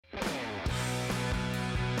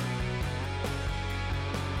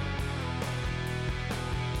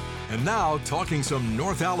And now, talking some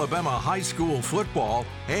North Alabama high school football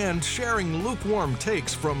and sharing lukewarm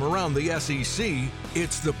takes from around the SEC,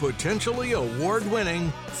 it's the potentially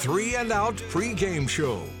award-winning 3 and Out pregame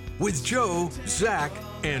show with Joe, Zach,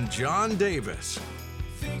 and John Davis.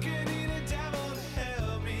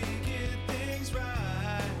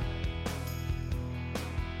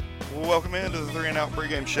 Welcome into the 3 and Out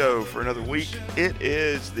pregame show for another week. It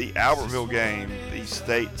is the Albertville game, the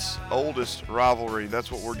state's oldest rivalry.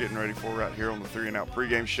 That's what we're getting ready for right here on the 3 and Out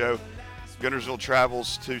pregame show. Guntersville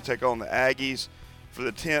travels to take on the Aggies for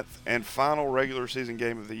the 10th and final regular season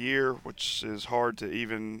game of the year, which is hard to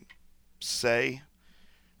even say.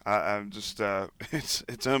 I'm just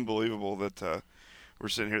it's unbelievable that we're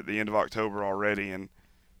sitting here at the end of October already, and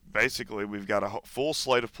basically we've got a full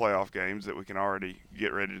slate of playoff games that we can already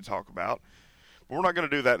get ready to talk about. But we're not going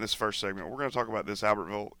to do that in this first segment. We're going to talk about this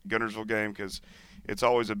Guntersville game because it's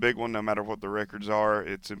always a big one no matter what the records are.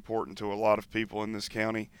 It's important to a lot of people in this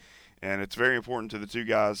county, and it's very important to the two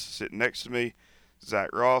guys sitting next to me, Zach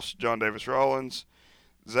Ross, John Davis Rollins.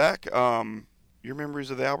 Zach, your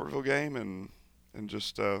memories of the Albertville game and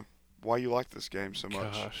just why you like this game so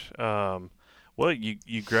much. Gosh. Well,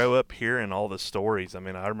 you grow up hearing all the stories. I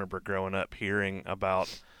mean, I remember growing up hearing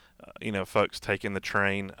about, folks taking the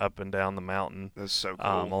train up and down the mountain. That's so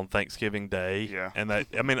cool. On Thanksgiving Day. Yeah. And that,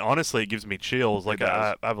 I mean, honestly, it gives me chills. Like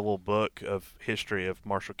I have a little book of history of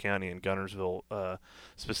Marshall County and Guntersville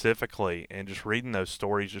specifically, and just reading those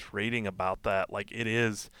stories, just reading about that, like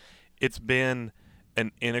it's been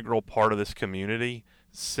an integral part of this community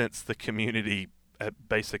since the community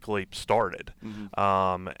basically started.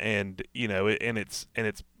 Mm-hmm. And it's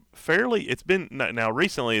fairly, it's been, now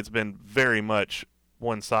recently it's been very much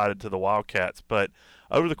one-sided to the Wildcats, but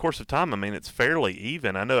over the course of time, I mean, it's fairly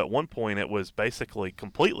even. I know at one point it was basically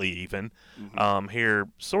completely even here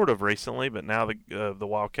sort of recently, but now the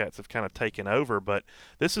Wildcats have kind of taken over. But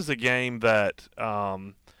this is a game that,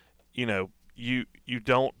 you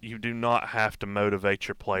do not have to motivate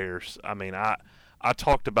your players. I mean, I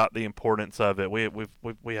talked about the importance of it.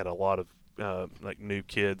 We had a lot of like new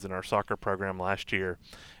kids in our soccer program last year,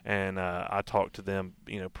 and I talked to them,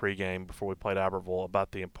 pregame before we played Albertville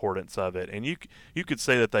about the importance of it. And you could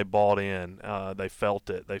say that they bought in. They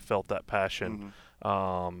felt it. They felt that passion,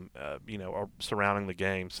 surrounding the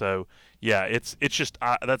game. So yeah, it's just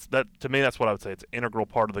that to me that's what I would say. It's an integral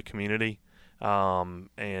part of the community,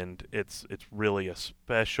 and it's really a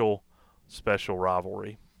special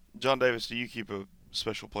rivalry. John Davis, do you keep a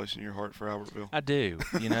special place in your heart for Albertville? I do.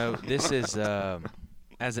 This is,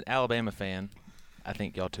 as an Alabama fan, I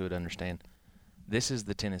think y'all two would understand, this is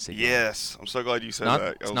the Tennessee game. Yes. I'm so glad you said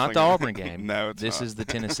that. It's not the Auburn game. No, it's not. This is the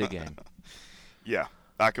Tennessee game. Yeah,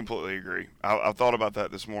 I completely agree. I thought about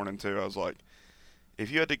that this morning, too. I was like,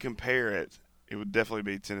 if you had to compare it, it would definitely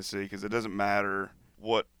be Tennessee because it doesn't matter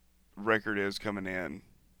what record is coming in.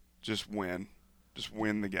 Just win. Just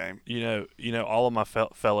win the game. All of my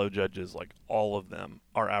fellow judges, like all of them,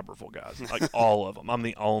 are Albertville guys. Like all of them. I'm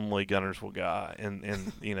the only Guntersville guy,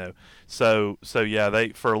 and so yeah. They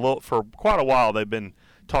for quite a while they've been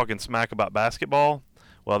talking smack about basketball.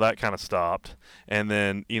 Well, that kind of stopped, and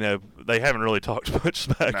then they haven't really talked much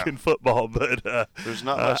smack in football. But there's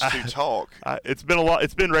not much to talk. It's been a lot.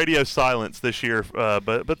 It's been radio silence this year,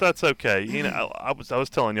 but that's okay. I was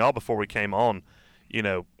telling y'all before we came on,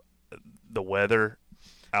 the weather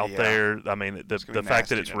out there. I mean, the fact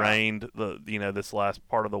that it's rained, this last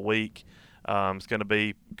part of the week, it's going to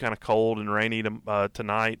be kind of cold and rainy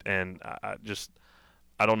tonight, and I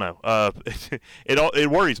don't know. It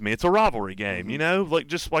worries me. It's a rivalry game,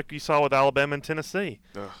 just like you saw with Alabama and Tennessee.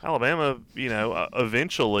 Ugh. Alabama,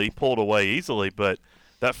 eventually pulled away easily, but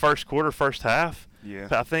that first quarter, first half,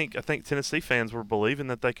 I think Tennessee fans were believing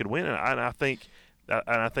that they could win, and I think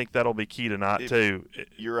that'll be key tonight too.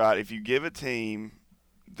 You're right. If you give a team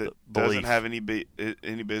that doesn't have any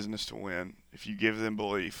business to win, if you give them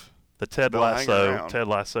belief, the Ted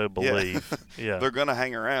Lasso belief, yeah, they're going to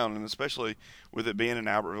hang around, and especially with it being in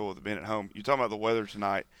Albertville, with it being at home. You're talking about the weather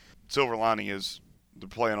tonight. Silver lining is they're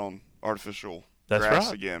playing on artificial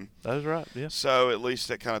grass again. That is right. Yeah. So at least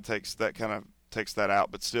that kind of takes that out.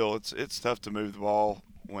 But still, it's tough to move the ball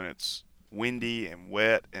when it's windy and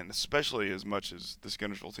wet, and especially as much as this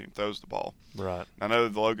Guntersville team throws the ball. Right. I know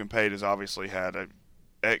the Logan Pate has obviously had an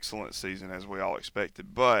excellent season as we all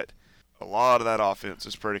expected, but a lot of that offense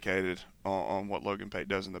is predicated on what Logan Pate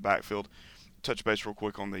does in the backfield. Touch base real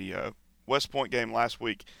quick on the West Point game last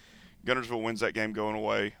week. Guntersville wins that game going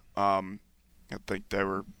away. I think they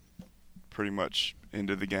were pretty much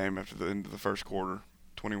into the game after the end of the first quarter,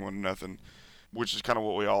 21-0, which is kind of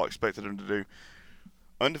what we all expected them to do.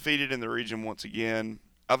 Undefeated in the region once again.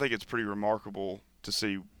 I think it's pretty remarkable to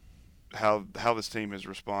see how this team has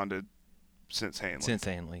responded since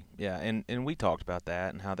Hanley. Yeah, and we talked about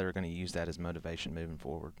that and how they're going to use that as motivation moving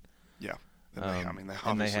forward. Yeah, and they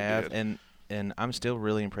obviously and they have, did. and I'm still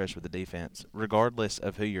really impressed with the defense, regardless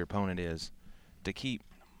of who your opponent is, to keep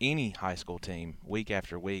any high school team week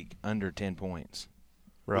after week under 10 points.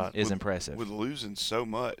 Right, is impressive. With losing so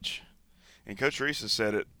much, and Coach Reese has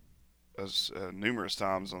said it as numerous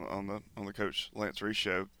times on the Coach Lance Reese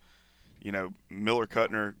show. You know, Miller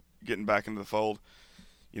Cutner getting back into the fold.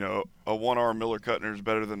 You know, a one-arm Miller Cutner is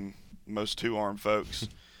better than most two-arm folks.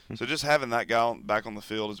 So just having that guy back on the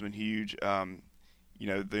field has been huge. You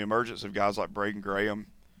know, the emergence of guys like Braden Graham,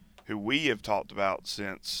 who we have talked about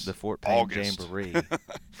since the Fort Payne August. Jamboree.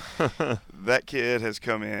 That kid has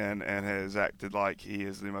come in and has acted like he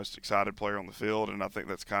is the most excited player on the field, and I think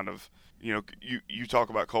that's kind of, you know, you talk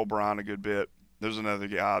about Cole Bryan a good bit. There's another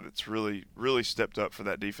guy that's really, really stepped up for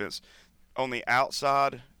that defense. On the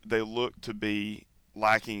outside, they look to be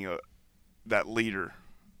lacking that leader.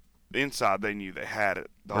 Inside, they knew they had it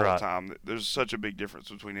the whole time. There's such a big difference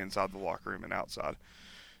between inside the locker room and outside.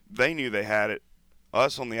 They knew they had it.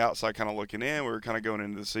 Us on the outside kind of looking in, we were kind of going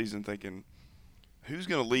into the season thinking, who's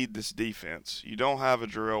going to lead this defense? You don't have a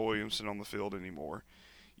Jarrell Williamson on the field anymore.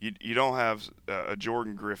 You don't have a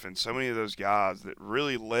Jordan Griffin. So many of those guys that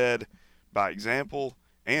really led by example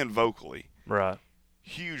and vocally. Right.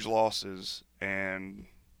 Huge losses, and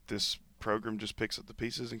this program just picks up the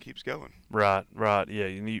pieces and keeps going. Right. Yeah,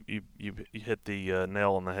 you hit the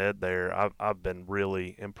nail on the head there. I've been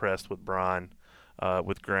really impressed with Brian,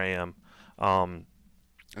 with Graham.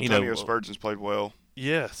 Antonio Spurgeon's played well.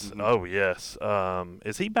 Yes. Mm-hmm. Oh, yes.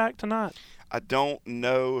 Is he back tonight? I don't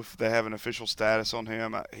know if they have an official status on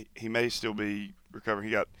him. He may still be recovering.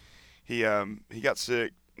 He got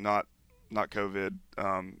sick, not COVID.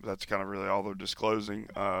 That's kind of really all they're disclosing.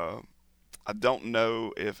 I don't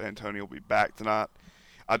know if Antonio will be back tonight.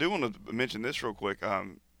 I do want to mention this real quick.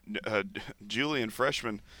 Julian,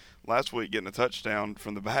 freshman, last week getting a touchdown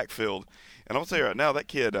from the backfield. And I'll tell you right now, that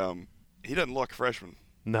kid, he doesn't look like a freshman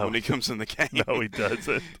when he comes in the game. No, he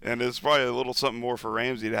doesn't. And it's probably a little something more for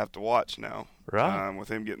Ramsey to have to watch now. Right. With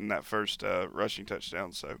him getting that first rushing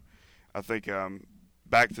touchdown. So I think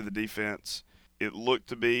back to the defense, it looked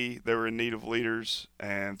to be they were in need of leaders,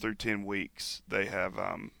 and through 10 weeks they have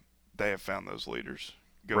found those leaders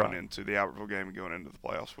going into the Albertville game and going into the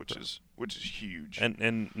playoffs, which is huge.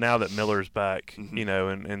 And now that Miller's back, Mm-hmm. you know,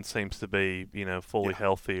 and seems to be, you know, fully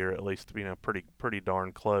healthy, or at least, you know, pretty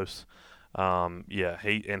darn close. He's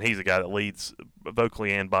a guy that leads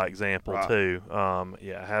vocally and by example too.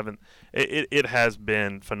 It has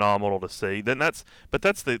been phenomenal to see. That's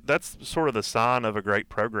sort of the sign of a great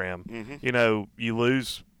program. Mm-hmm. You know, you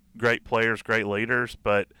lose great players, great leaders,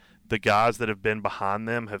 but the guys that have been behind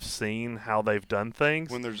them have seen how they've done things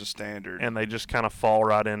when there's a standard, and they just kind of fall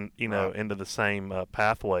right in, you know, into the same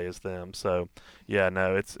pathway as them. So, yeah,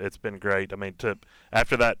 no, it's been great. I mean,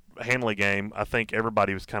 after that Hanley game, I think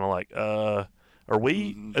everybody was kind of like, are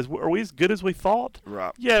we as good as we thought?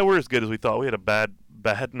 Right. Yeah, we're as good as we thought. We had a bad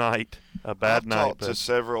night, I've talked to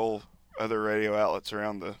several other radio outlets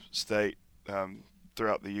around the state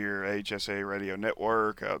throughout the year, HSA Radio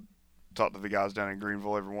Network. Talk to the guys down in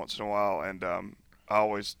Greenville every once in a while, and I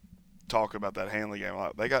always talk about that Hanley game.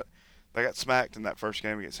 They got smacked in that first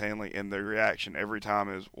game against Hanley, and their reaction every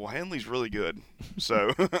time is, well, Hanley's really good.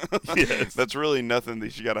 So that's really nothing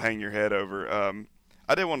that you got to hang your head over.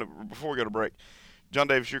 I did want to, before we go to break, John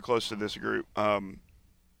Davis, you're close to this group.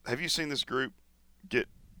 Have you seen this group get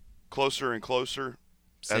closer and closer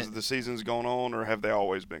as the season's gone on, or have they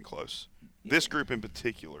always been close? This group in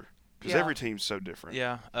particular. Because every team's so different.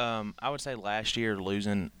 Yeah, I would say last year,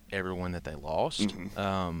 losing everyone that they lost,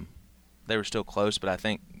 they were still close, but I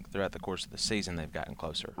think throughout the course of the season they've gotten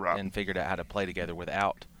closer and figured out how to play together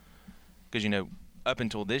without. Because, you know, up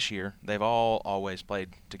until this year, they've always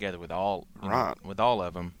played together with all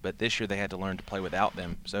of them, but this year they had to learn to play without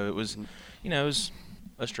them. So it was, you know, it was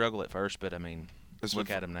a struggle at first, but, I mean, look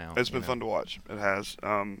at them now. It's been fun to watch. It has.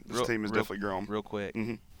 This team has definitely grown. Real quick,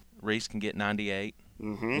 Reese can get 98.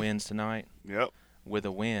 Wins tonight. Yep. With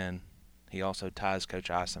a win, he also ties Coach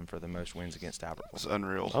Isom for the most wins against Albertville. It's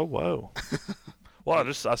unreal. Oh, whoa. Well,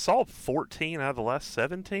 I saw 14 out of the last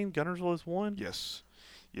 17 Guntersville has won. Yes.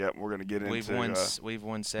 Yep, we're going to get into We've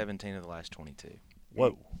won 17 of the last 22.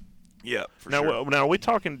 Whoa. Yeah, for sure. Now, are we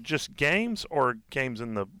talking just games or games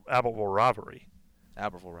in the Albertville rivalry?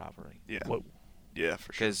 Albertville rivalry. Yeah. Whoa. Yeah,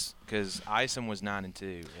 for sure. Because Isom was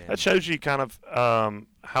 9-2. That shows you kind of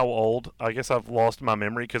how old. I guess I've lost my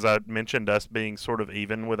memory because I mentioned us being sort of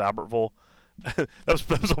even with Albertville that was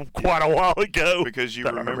quite a while ago. Because you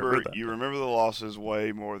remember the losses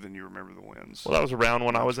way more than you remember the wins. Well, that was around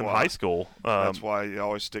when I was in high school. That's why it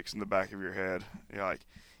always sticks in the back of your head. You're like,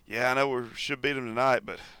 yeah, I know we should beat them tonight,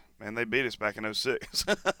 but man, they beat us back in 06.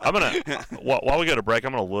 I'm gonna while we go to break,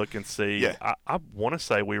 I'm gonna look and see. Yeah. I want to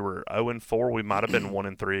say we were 0-4. We might have been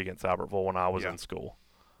 1-3 against Albertville when I was in school.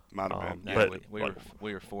 Might have been. Yeah, but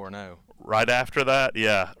we were 4-0. Right after that,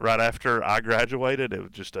 right after I graduated, it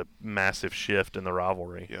was just a massive shift in the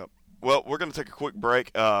rivalry. Yep. Well, we're going to take a quick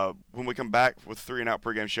break. When we come back with 3 and Out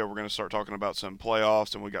pregame show, we're going to start talking about some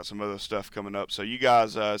playoffs, and we got some other stuff coming up. So you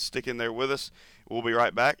guys stick in there with us. We'll be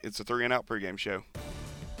right back. It's a 3 and Out pregame show.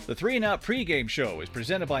 The 3 and Out pregame show is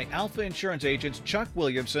presented by Alpha Insurance agents Chuck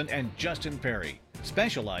Williamson and Justin Perry,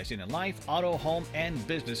 specializing in life, auto, home, and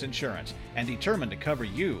business insurance, and determined to cover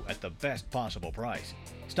you at the best possible price.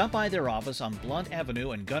 Stop by their office on Blunt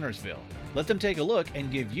Avenue in Gunnersville. Let them take a look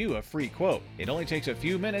and give you a free quote. It only takes a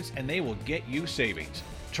few minutes and they will get you savings.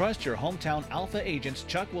 Trust your hometown Alpha agents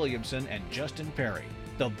Chuck Williamson and Justin Perry,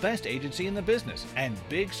 the best agency in the business and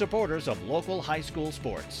big supporters of local high school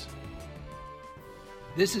sports.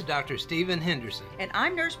 This is Dr. Stephen Henderson. And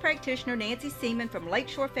I'm nurse practitioner Nancy Seaman from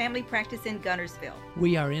Lakeshore Family Practice in Gunnersville.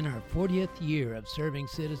 We are in our 40th year of serving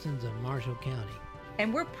citizens of Marshall County.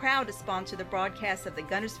 And we're proud to sponsor the broadcast of the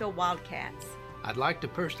Gunnersville Wildcats. I'd like to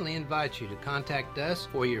personally invite you to contact us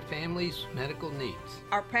for your family's medical needs.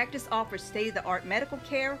 Our practice offers state-of-the-art medical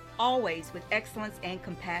care, always with excellence and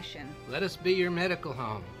compassion. Let us be your medical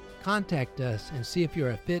home. Contact us and see if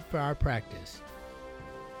you're a fit for our practice.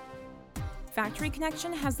 Factory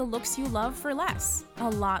Connection has the looks you love for less, a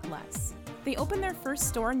lot less. They opened their first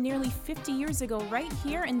store nearly 50 years ago right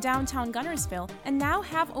here in downtown Gunnersville and now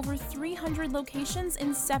have over 300 locations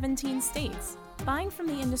in 17 states. Buying from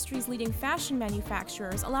the industry's leading fashion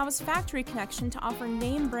manufacturers allows Factory Connection to offer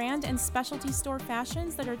name brand and specialty store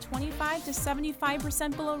fashions that are 25 to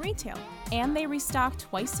 75% below retail. And they restock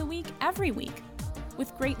twice a week, every week.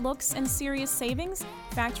 With great looks and serious savings,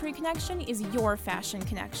 Factory Connection is your fashion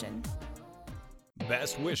connection.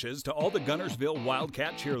 Best wishes to all the Gunnersville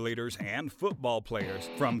Wildcat cheerleaders and football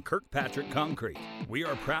players from Kirkpatrick Concrete. We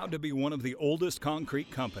are proud to be one of the oldest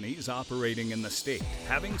concrete companies operating in the state,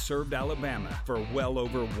 having served Alabama for well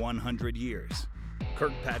over 100 years.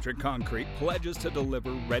 Kirkpatrick Concrete pledges to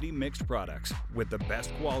deliver ready-mixed products with the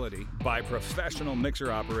best quality by professional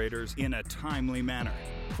mixer operators in a timely manner.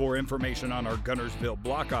 For information on our Gunnersville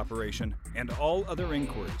block operation and all other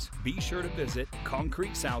inquiries, be sure to visit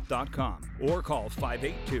concretesouth.com or call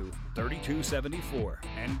 582-3274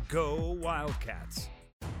 and go Wildcats.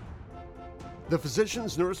 The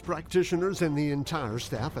physicians, nurse practitioners, and the entire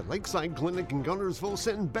staff at Lakeside Clinic in Gunnersville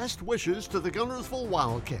send best wishes to the Gunnersville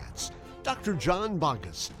Wildcats. Dr. John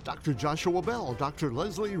Bogus, Dr. Joshua Bell, Dr.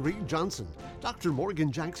 Leslie Reed Johnson, Dr.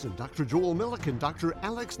 Morgan Jackson, Dr. Joel Milliken, Dr.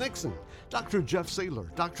 Alex Nixon, Dr. Jeff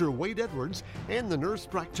Saylor, Dr. Wade Edwards, and the nurse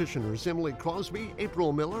practitioners Emily Crosby,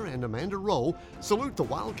 April Miller, and Amanda Rowe salute the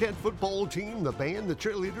Wildcat football team, the band, the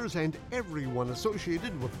cheerleaders, and everyone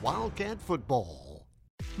associated with Wildcat football.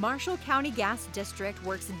 Marshall County Gas District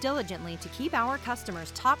works diligently to keep our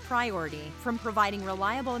customers top priority, from providing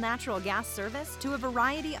reliable natural gas service to a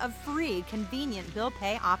variety of free, convenient bill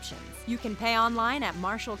pay options. You can pay online at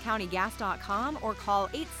marshallcountygas.com or call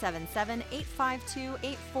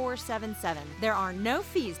 877-852-8477. There are no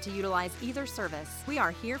fees to utilize either service. We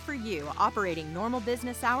are here for you, operating normal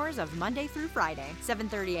business hours of Monday through Friday,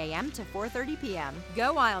 7:30 a.m. to 4:30 p.m.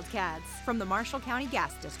 Go Wildcats from the Marshall County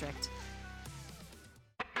Gas District.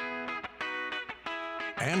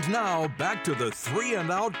 And now, back to the 3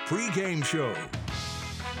 and Out pregame show.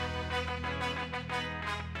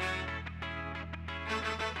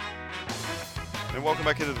 And welcome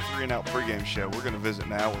back into the 3 and Out pregame show. We're going to visit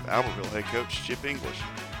now with Albertville head coach Chip English.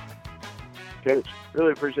 Coach,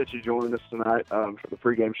 really appreciate you joining us tonight for the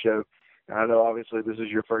pregame show. I know obviously this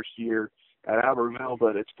is your first year at Albertville,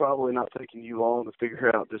 but it's probably not taking you long to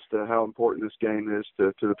figure out just how important this game is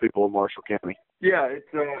to the people of Marshall County. Yeah, it's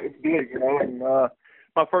big, and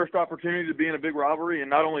my first opportunity to be in a big rivalry, and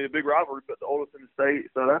not only a big rivalry, but the oldest in the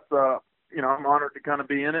state. So that's, I'm honored to kind of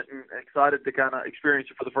be in it and excited to kind of experience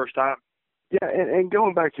it for the first time. Yeah, and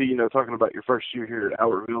going back to, talking about your first year here at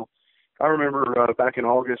Albertville, I remember back in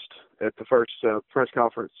August at the first press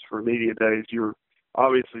conference for media days, you were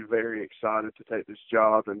obviously very excited to take this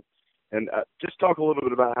job. And just talk a little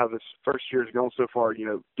bit about how this first year has gone so far,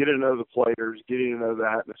 getting to know the players, getting to know the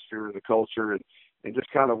atmosphere, the culture, and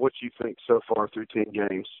just kind of what you think so far through 10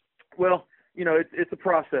 games. Well, it's a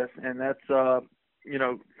process, and that's,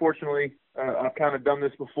 fortunately, I've kind of done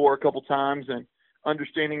this before a couple times, and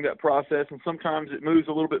understanding that process. And sometimes it moves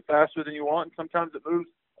a little bit faster than you want, and sometimes it moves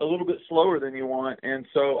a little bit slower than you want. And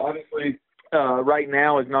so obviously right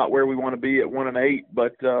now is not where we want to be at 1-8,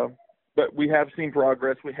 but we have seen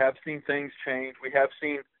progress. We have seen things change. We have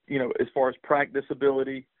seen, as far as practice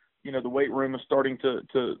ability, the weight room is starting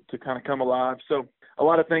to kind of come alive. So a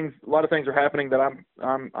lot of things are happening that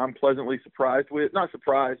I'm pleasantly surprised with. Not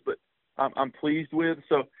surprised, but I'm pleased with.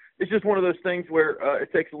 So it's just one of those things where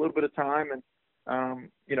it takes a little bit of time, and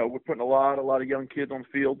we're putting a lot of young kids on the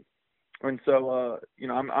field, and so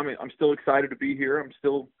I'm still excited to be here. I'm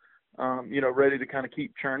still ready to kind of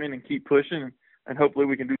keep churning and keep pushing, and hopefully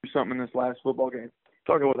we can do something in this last football game.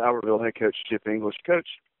 Talking with Albertville head coach Chip English. Coach,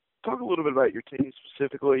 talk a little bit about your team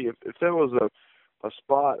specifically. If there was a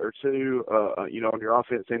spot or two, on your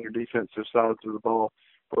offense and your defensive sides of the ball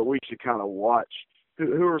where we should kind of watch,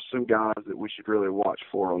 who are some guys that we should really watch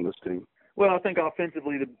for on this team? Well, I think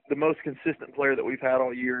offensively the most consistent player that we've had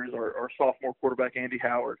all year is our sophomore quarterback, Andy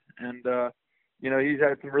Howard. And, he's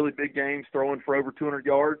had some really big games throwing for over 200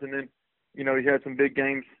 yards, and then, he had some big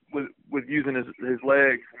games with using his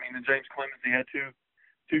legs. I mean, in James Clemens, he had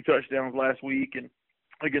two touchdowns last week, and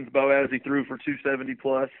against Boaz, he threw for 270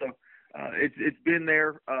 plus. So it's been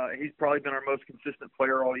there. He's probably been our most consistent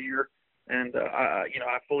player all year, and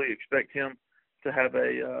I fully expect him to have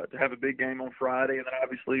a big game on Friday, and then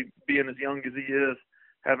obviously being as young as he is,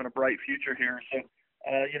 having a bright future here. So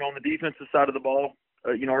on the defensive side of the ball,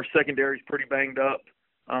 our secondary is pretty banged up,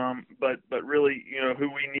 but really who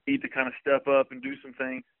we need to kind of step up and do some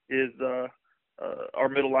things is our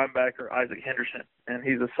middle linebacker, Isaac Henderson, and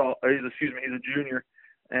he's a junior,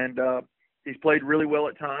 and he's played really well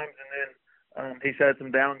at times, and then he's had some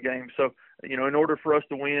down games. So, in order for us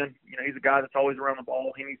to win, he's a guy that's always around the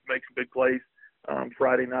ball. He needs to make some big plays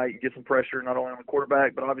Friday night and get some pressure not only on the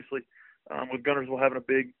quarterback, but obviously with Guntersville having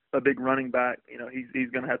a big running back, he's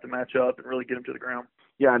going to have to match up and really get him to the ground.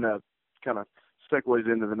 Yeah, I know. Kind of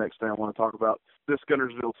segues into the next thing I want to talk about. This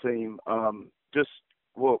Guntersville team,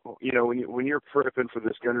 when you're prepping for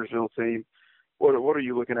this Guntersville team, what are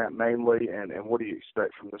you looking at mainly, and what do you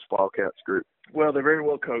expect from this Wildcats group? Well, they're very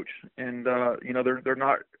well coached, and they're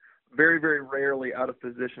not very, very rarely out of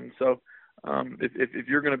position. So if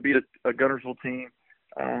you're going to beat a Guntersville team,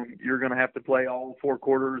 you're going to have to play all four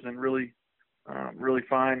quarters and really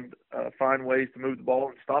find ways to move the ball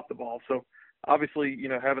and stop the ball. So obviously,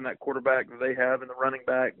 having that quarterback that they have and the running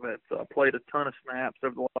back that's played a ton of snaps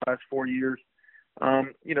over the last 4 years,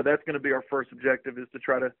 that's going to be our first objective, is to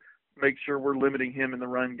try to make sure we're limiting him in the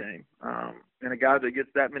run game. And a guy that gets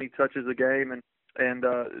that many touches a game and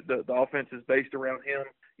the offense is based around him,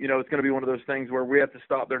 it's going to be one of those things where we have to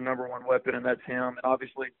stop their number one weapon, and that's him. And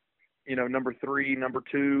obviously, number 3, number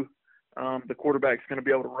 2, the quarterback's going to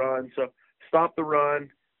be able to run. So stop the run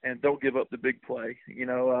and don't give up the big play.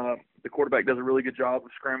 The quarterback does a really good job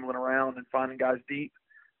of scrambling around and finding guys deep,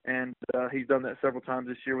 and he's done that several times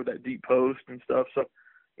this year with that deep post and stuff. So,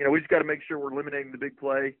 we just got to make sure we're eliminating the big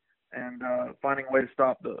play and finding a way to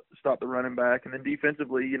stop the running back. And then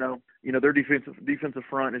defensively, their defensive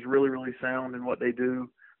front is really, really sound in what they do,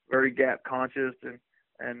 very gap conscious,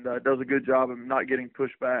 and does a good job of not getting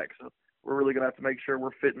pushed back. So we're really going to have to make sure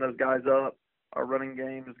we're fitting those guys up. Our running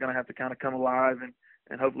game is going to have to kind of come alive,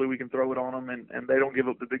 and hopefully we can throw it on them, and they don't give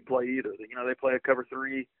up the big play either. They play a cover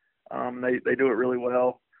 3. They do it really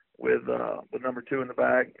well with number 2 in the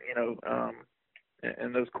back,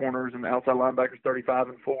 and those corners and the outside linebackers 35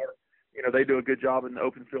 and 4. They do a good job in the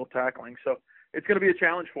open field tackling. So it's going to be a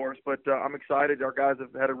challenge for us, but I'm excited. Our guys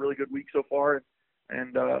have had a really good week so far,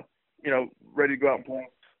 and ready to go out and play.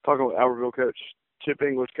 Talking with Albertville coach Chip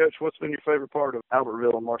English. Coach, what's been your favorite part of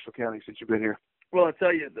Albertville and Marshall County since you've been here? Well, I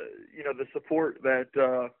tell you, the support that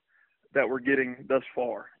we're getting thus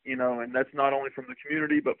far, and that's not only from the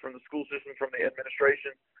community, but from the school system, from the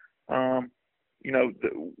administration.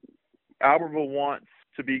 Albertville wants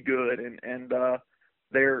to be good, and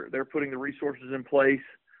they're putting the resources in place.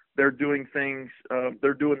 They're doing things.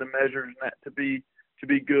 They're doing the measures to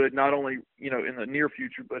be good, not only in the near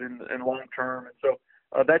future, but in long term. And so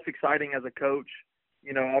that's exciting as a coach.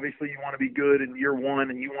 Obviously you want to be good in year one,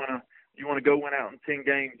 and you want to go win out in 10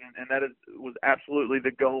 games, and that was absolutely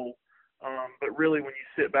the goal. But really, when you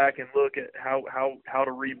sit back and look at how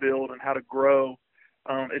to rebuild and how to grow,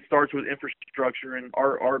 it starts with infrastructure, and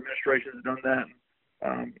our administration has done that.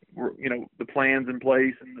 The plans in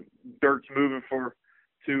place, and the dirt's moving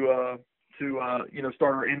to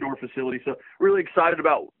start our indoor facility. So really excited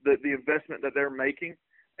about the investment that they're making,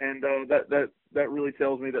 and that really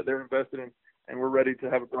tells me that they're invested in, and we're ready to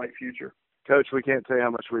have a bright future. Coach, we can't tell you how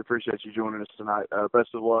much we appreciate you joining us tonight. Best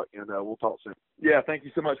of luck, and we'll talk soon. Yeah, thank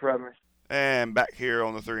you so much for having me. And back here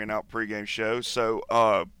on the 3 and Out pregame show. So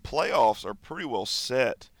playoffs are pretty well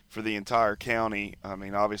set for the entire county. I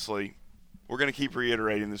mean, obviously, we're going to keep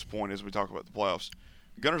reiterating this point as we talk about the playoffs.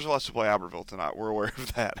 Guntersville has to play Albertville tonight. We're aware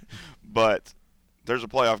of that. But there's a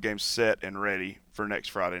playoff game set and ready for next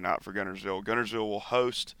Friday night for Guntersville. Guntersville will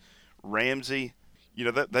host Ramsey. You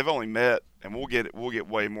know, they've only met, and we'll get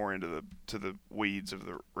way more into the weeds of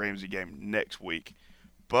the Ramsey game next week.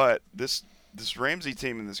 But this Ramsey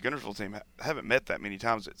team and this Guntersville team haven't met that many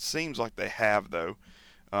times. It seems like they have, though,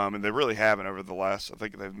 and they really haven't over the last. I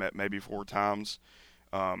think they've met maybe 4 times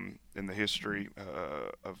in the history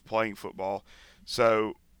of playing football.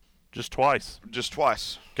 So just twice.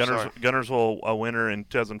 Guntersville a winner in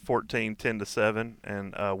 2014, 10-7,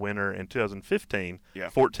 and a winner in 2015,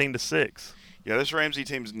 14-6. Yeah, this Ramsey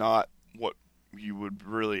team's not what you would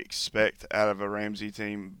really expect out of a Ramsey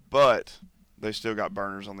team, but they still got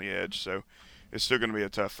burners on the edge, so it's still going to be a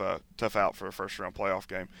tough out for a first-round playoff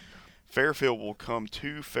game. Fairfield will come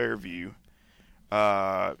to Fairview.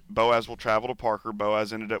 Boaz will travel to Parker.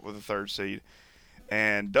 Boaz ended up with a 3rd seed.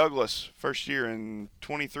 And Douglas, first year in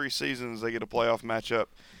 23 seasons, they get a playoff matchup,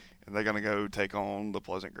 and they're going to go take on the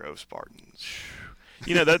Pleasant Grove Spartans.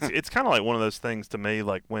 You know, it's kind of like one of those things to me,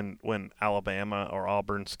 like when Alabama or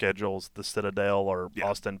Auburn schedules the Citadel or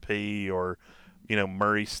Austin Peay or, you know,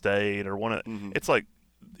 Murray State or one of it's like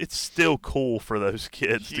it's still cool for those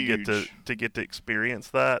kids to get to experience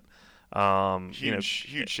that.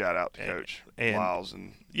 Huge shout out to Coach Lyles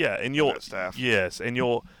and staff. And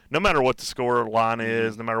you'll no matter what the score line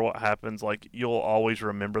is, no matter what happens, like you'll always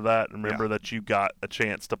remember that. Remember that you got a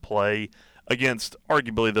chance to play against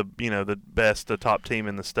arguably the best, the top team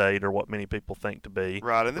in the state, or what many people think to be.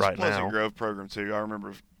 Right, and this right Pleasant now. Grove program too. I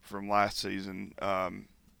remember from last season,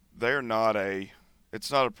 they're not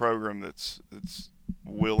it's not a program that's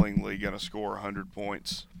willingly going to score 100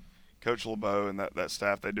 points. Coach LeBeau and that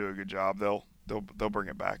staff, they do a good job. They'll bring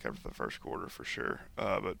it back after the first quarter for sure.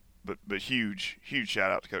 But huge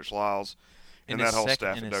shout out to Coach Lyles and that whole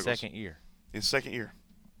staff at Douglas. His second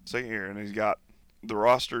year, and he's got the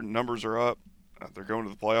roster numbers are up. They're going to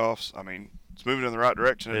the playoffs. I mean, it's moving in the right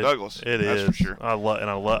direction at Douglas. That's for sure. I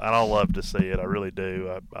love to see it. I really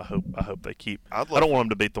do. I hope they keep. I don't want them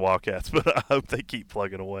to beat the Wildcats, but I hope they keep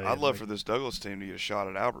plugging away. I'd love for this Douglas team to get a shot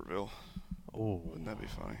at Albertville. Oh, wouldn't that be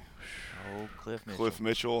funny? Oh, Cliff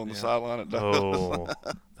Mitchell on the sideline at Douglas.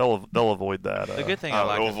 Oh, they'll avoid that. The good thing I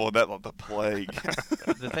like. They'll avoid that like the plague.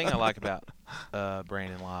 The thing I like about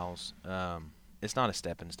Brandon Lyles, it's not a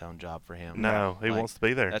stepping stone job for him. No, he wants to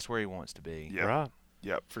be there. That's where he wants to be. Yep. Right.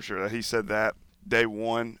 Yep, for sure. He said that day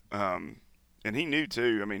one, and he knew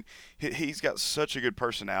too. I mean, he's got such a good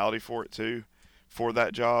personality for it too, for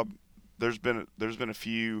that job. There's been a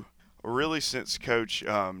few really since Coach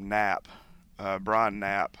Knapp, Brian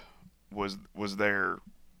Knapp was there.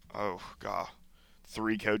 Oh God,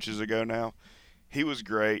 3 coaches ago now. He was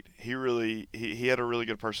great. He had a really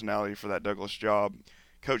good personality for that Douglas job.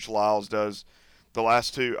 Coach Lyles does. The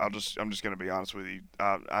last 2, I'm just going to be honest with you.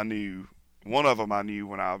 I knew one of them. I knew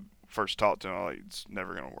when I first talked to him, like, it's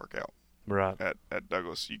never going to work out. Right. At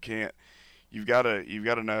Douglas, you can't. You've got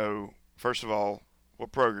to know, first of all,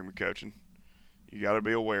 what program you're coaching. You got to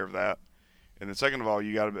be aware of that, and then second of all,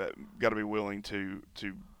 you got to be willing to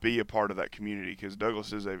be a part of that community, because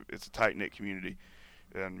Douglas it's a tight knit community.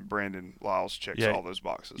 And Brandon Lyles checks all those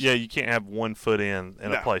boxes. Yeah, you can't have one foot in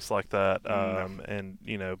a place like that.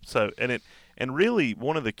 And and really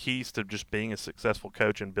one of the keys to just being a successful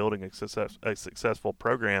coach and building a successful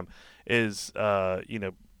program is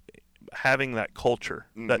having that culture,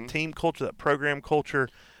 that team culture, that program culture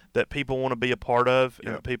that people want to be a part of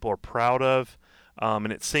and that people are proud of.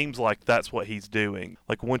 And it seems like that's what he's doing.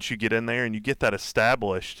 Like once you get in there and you get that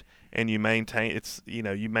established, and you maintain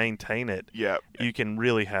it, you can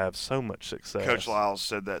really have so much success. Coach Lyles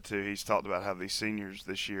said that too. He's talked about how these seniors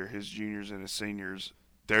this year, his juniors and his seniors,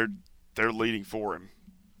 they're leading for him.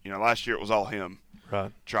 You know, last year it was all him,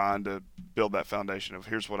 right, trying to build that foundation of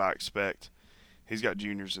here's what I expect. He's got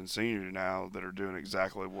juniors and seniors now that are doing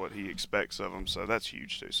exactly what he expects of them, so that's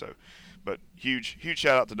huge too. So, but huge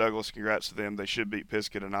shout out to Douglas. Congrats to them. They should beat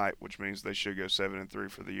Pisgah tonight, which means they should go 7-3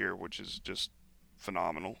 for the year, which is just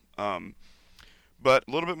phenomenal. But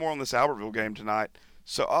a little bit more on this Albertville game tonight.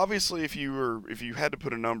 So obviously, if you had to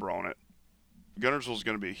put a number on it, Guntersville is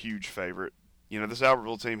going to be a huge favorite. You know, this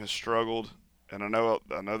Albertville team has struggled, and I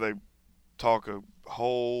know they talk a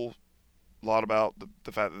whole lot about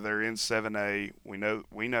the fact that they're in 7A. We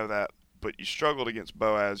know that, but you struggled against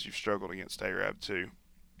Boaz, you've struggled against Arab too.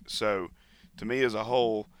 So, to me as a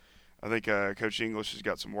whole, I think Coach English has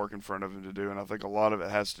got some work in front of him to do, and I think a lot of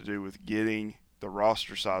it has to do with getting the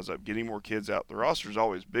roster size up, getting more kids out. The roster's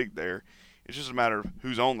always big there. It's just a matter of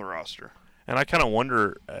who's on the roster. And I kind of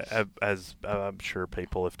wonder, as I'm sure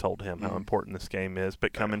people have told him how important this game is,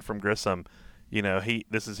 but coming from Grissom,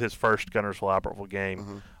 this is his first Guntersville-Albertville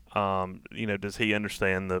game. Does he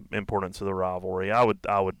understand the importance of the rivalry? I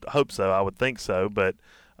would hope so. I would think so. But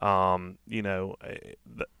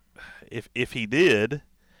if he did,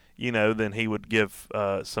 then he would give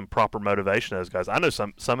some proper motivation to those guys. I know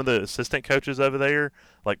some of the assistant coaches over there,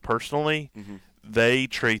 like personally, they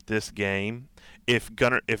treat this game. If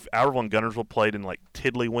Albertville and Guntersville played in like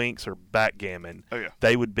tiddlywinks or backgammon,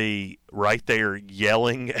 they would be right there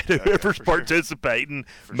yelling at whoever's participating,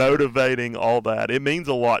 motivating, all that. It means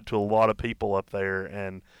a lot to a lot of people up there,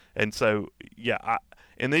 and so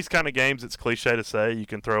in these kind of games, it's cliche to say you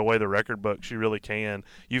can throw away the record books. You really can.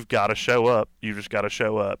 You've got to show up. You just got to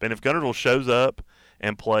show up. And if Guntersville shows up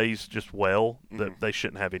and plays just well, they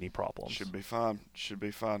shouldn't have any problems. Should be fine. It's going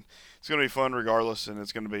to be fun regardless, and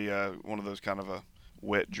it's going to be one of those kind of a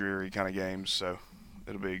wet, dreary kind of games, so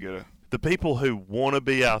it'll be good. The people who want to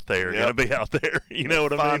be out there are going to be out there. You know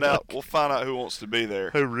what I mean? We'll find out who wants to be there.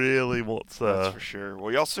 Who really wants That's for sure.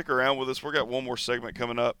 Well, y'all stick around with us. We've got one more segment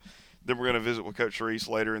coming up. Then we're going to visit with Coach Reese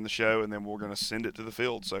later in the show, and then we're going to send it to the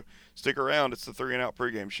field. So stick around. It's the 3 and Out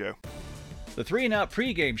pregame show. The 3 and Out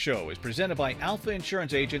pregame show is presented by Alpha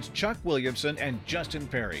Insurance agents Chuck Williamson and Justin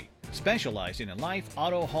Perry, specializing in life,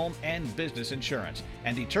 auto, home, and business insurance,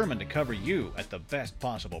 and determined to cover you at the best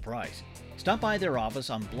possible price. Stop by their office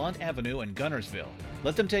on Blunt Avenue in Guntersville.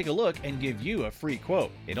 Let them take a look and give you a free quote.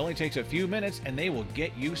 It only takes a few minutes, and they will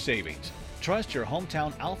get you savings. Trust your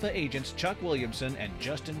hometown Alpha agents Chuck Williamson and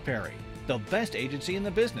Justin Perry, the best agency in the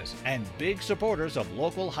business and big supporters of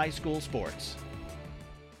local high school sports.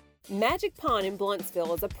 Magic Pond in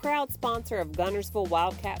Bluntsville is a proud sponsor of Guntersville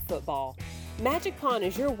Wildcat football. Magic Pond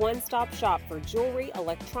is your one-stop shop for jewelry,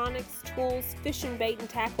 electronics, tools, fishing bait and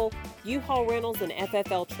tackle, U-Haul rentals, and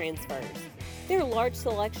FFL transfers. Their large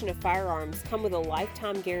selection of firearms come with a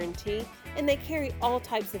lifetime guarantee, and they carry all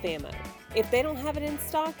types of ammo. If they don't have it in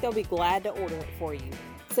stock, they'll be glad to order it for you.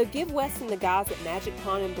 So give Wes and the guys at Magic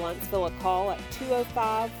Pond in Bluntsville a call at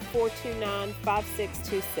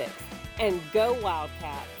 205-429-5626. And go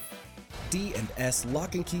Wildcats! D&S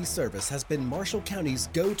Lock and Key Service has been Marshall County's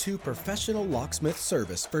go-to professional locksmith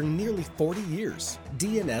service for nearly 40 years.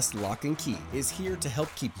 D&S Lock and Key is here to help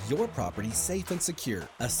keep your property safe and secure,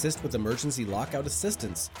 assist with emergency lockout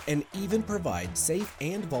assistance, and even provide safe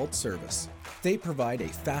and vault service. They provide a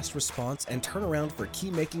fast response and turnaround for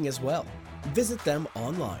key making as well. Visit them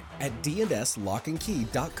online at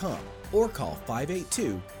dndslockandkey.com or call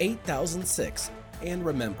 582-8006. And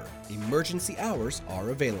remember, emergency hours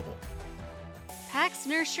are available. Pax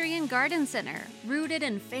Nursery and Garden Center, rooted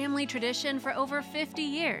in family tradition for over 50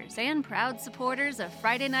 years and proud supporters of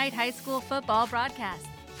Friday night high school football broadcasts.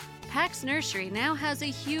 Pax Nursery now has a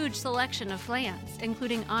huge selection of plants,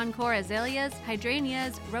 including encore azaleas,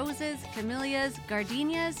 hydrangeas, roses, camellias,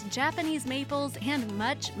 gardenias, Japanese maples, and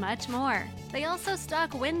much, much more. They also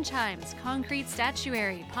stock wind chimes, concrete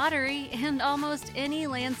statuary, pottery, and almost any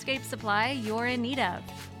landscape supply you're in need of.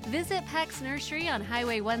 Visit Pax Nursery on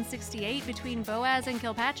Highway 168 between Boaz and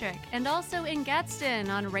Kilpatrick, and also in Gadsden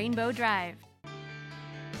on Rainbow Drive.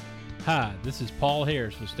 Hi, this is Paul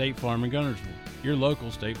Harris with State Farm in Guntersville, your local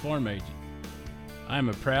State Farm agent. I am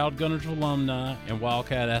a proud Guntersville alumni and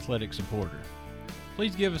Wildcat athletic supporter.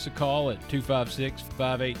 Please give us a call at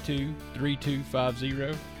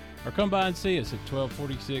 256-582-3250 or come by and see us at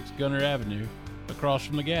 1246 Gunter Avenue across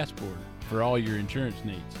from the gas board for all your insurance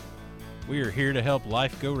needs. We are here to help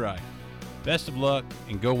life go right. Best of luck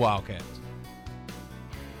and go Wildcats.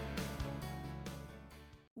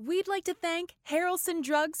 We'd like to thank Harrelson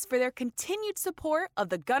Drugs for their continued support of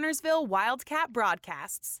the Guntersville Wildcat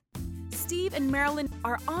broadcasts. Steve and Marilyn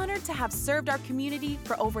are honored to have served our community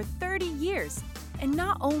for over 30 years. And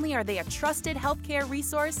not only are they a trusted healthcare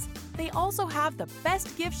resource, they also have the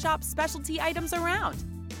best gift shop specialty items around.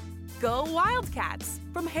 Go Wildcats!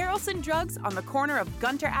 From Harrelson Drugs on the corner of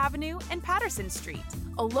Gunter Avenue and Patterson Street,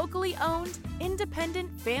 a locally owned,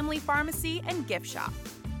 independent family pharmacy and gift shop.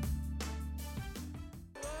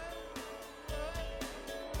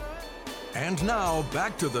 And now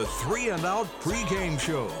back to the 3 and Out pregame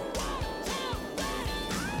show.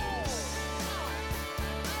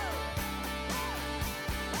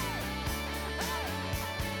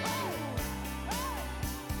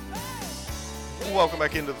 Welcome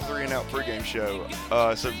back into the 3 and Out pregame show.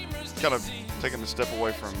 So kind of taking a step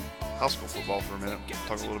away from high school football for a minute,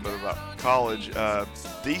 talk a little bit about college.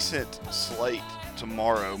 Decent slate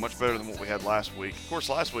tomorrow, much better than what we had last week. Of course,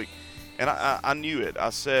 last week And I knew it.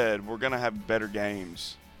 I said we're going to have better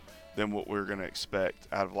games than what we were going to expect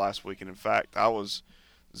out of last week. And, in fact,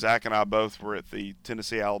 Zach and I both were at the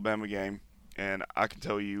Tennessee-Alabama game, and I can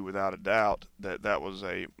tell you without a doubt that that was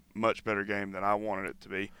a much better game than I wanted it to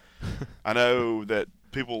be. I know that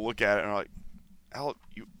people look at it and are like,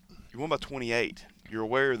 you won by 28. You're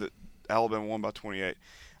aware that Alabama won by 28.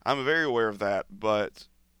 I'm very aware of that, but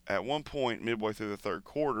at one point midway through the third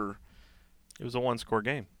quarter, it was a one-score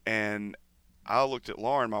game. And I looked at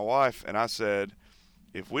Lauren, my wife, and I said,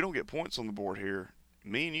 if we don't get points on the board here,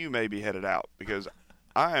 me and you may be headed out, because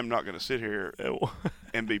I am not going to sit here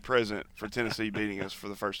and be present for Tennessee beating us for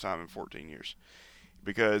the first time in 14 years.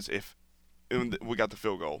 Because if we got the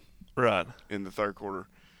field goal right in the third quarter,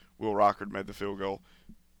 Will Rockard made the field goal,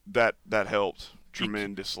 that helped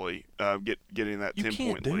tremendously getting that 10-point lead. You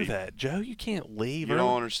can't do that, Joe. You can't leave. You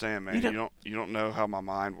don't understand, man. You don't know how my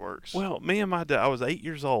mind works. Well, me and my dad, I was 8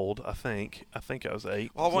 years old, I think. I was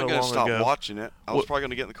 8. Well, I wasn't going to stop watching it. I was probably going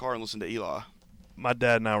to get in the car and listen to Eli. My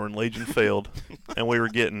dad and I were in Legion Field, and we were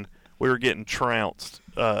getting trounced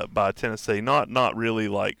by Tennessee. Not really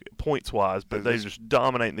like points wise, but they just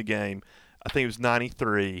dominating the game. I think it was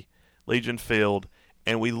 93, Legion Field.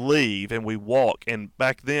 And we leave and we walk. And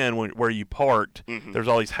back then, where you parked, there's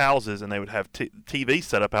all these houses, and they would have TV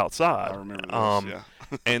set up outside. I remember this,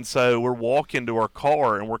 yeah. And so we're walking to our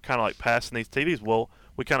car, and we're kind of like passing these TVs. Well,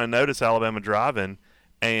 we kind of notice Alabama driving,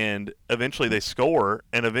 and eventually they score,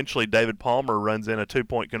 and eventually David Palmer runs in a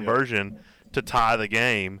 2-point conversion to tie the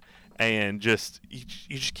game. And just you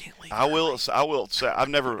just can't leave. I will say I've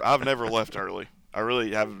never left early. I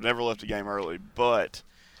really have never left a game early, but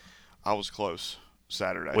I was close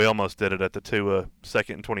Saturday. We almost did it at the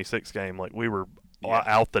 2nd and 26 game. Like, we were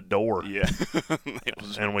out the door. Yeah.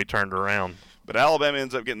 And we turned around. But Alabama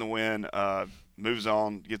ends up getting the win, moves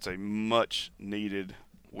on, gets a much-needed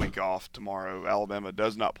week off tomorrow. Alabama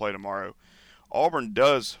does not play tomorrow. Auburn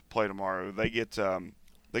does play tomorrow. They get the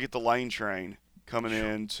Lane Train coming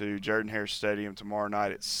into Jordan-Hare Stadium tomorrow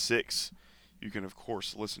night at 6. You can, of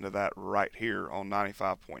course, listen to that right here on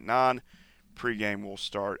 95.9. Pre-game will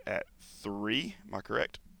start at 3. Am I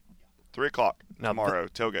correct? 3 o'clock tomorrow,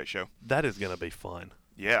 tailgate show. That is going to be fun.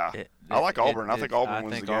 Yeah. I like Auburn. I think Auburn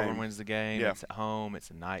wins the game. Auburn wins the game. Yeah. It's at home. It's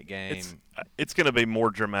a night game. It's going to be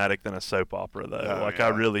more dramatic than a soap opera, though. I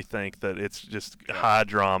really think that it's just high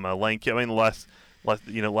drama. Last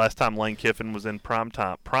time Lane Kiffin was in prime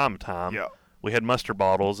time. Yeah. We had mustard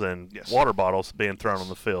bottles and water bottles being thrown on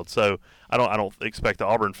the field. So I don't expect the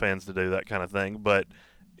Auburn fans to do that kind of thing, but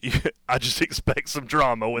I just expect some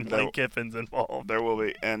drama when Lane Kiffin's involved. There will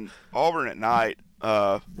be. And Auburn at night,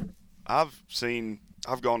 I've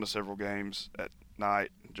gone to several games at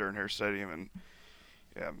night in Jordan-Hare Stadium, and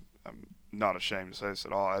I'm not ashamed to say this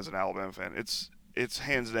at all as an Alabama fan. It's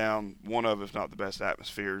hands down one of, if not the best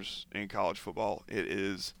atmospheres in college football. It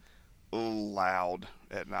is loud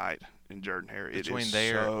at night in Jordan-Hare. Between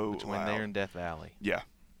there and Death Valley. Yeah.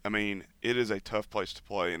 I mean, it is a tough place to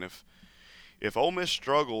play, and if Ole Miss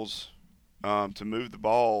struggles to move the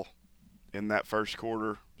ball in that first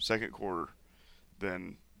quarter, second quarter,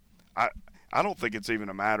 then I don't think it's even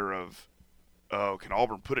a matter of, can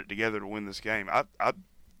Auburn put it together to win this game? I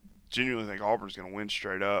genuinely think Auburn's going to win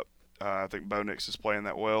straight up. I think Bo Nix is playing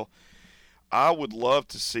that well. I would love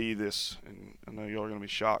to see this, and I know y'all are going to be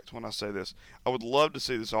shocked when I say this. I would love to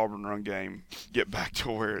see this Auburn run game get back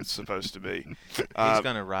to where it's supposed to be. He's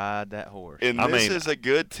going to ride that horse. And this is a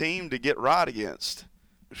good team to get right against.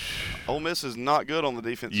 Ole Miss is not good on the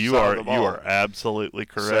defensive side of the ball. You are absolutely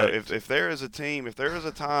correct. So if there is a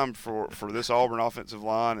time for this Auburn offensive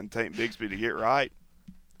line and Tate Bigsby to get right,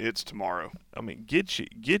 it's tomorrow. I mean,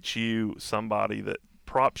 get you somebody that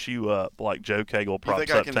props you up like Joe Cagle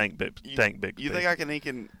props up Tank Bigsby. You think I can ink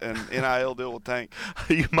an NIL deal with Tank?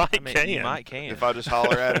 You might can. You might can. If I just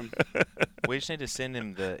holler at him. We just need to send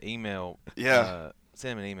him the email. Yeah.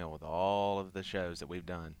 Send him an email with all of the shows that we've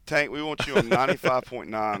done. Tank, we want you on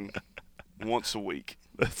 95.9 once a week.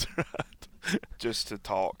 That's right. Just to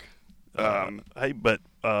talk. Hey, but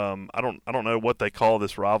I don't know what they call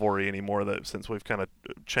this rivalry anymore. That since we've kind of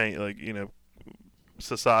changed,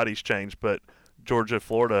 society's changed, but Georgia,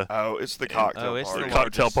 Florida. Oh, it's the cocktail party.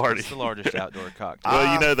 Cocktail party. It's the largest outdoor cocktail.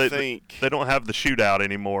 Well, they don't have the shootout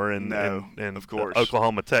anymore in of course.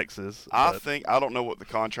 Oklahoma, Texas. I don't know what the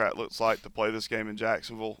contract looks like to play this game in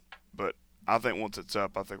Jacksonville, but I think once it's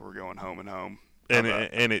up, I think we're going home and home. And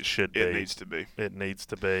it should be. It needs to be. It needs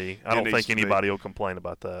to be. I don't think anybody will complain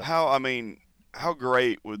about that. How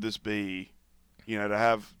great would this be, to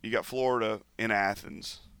have – you got Florida in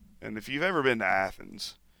Athens. And if you've ever been to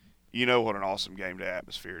Athens, you know what an awesome game day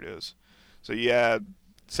atmosphere it is. So you add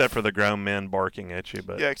Except for the grown men barking at you,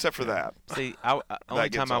 but yeah, except for that. See, only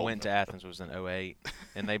time I went to Athens was in 2008,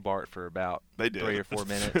 and they barked for about 3 or 4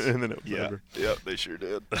 minutes, and then it was over. Yeah, they sure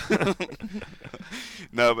did.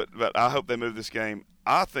 No, but I hope they move this game.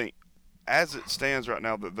 I think, as it stands right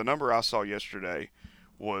now, the number I saw yesterday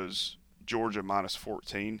was Georgia minus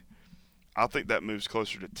 14. I think that moves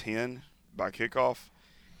closer to 10 by kickoff.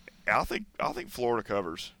 I think Florida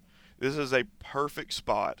covers. This is a perfect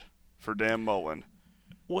spot for Dan Mullen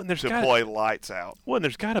to play lights out. Well, and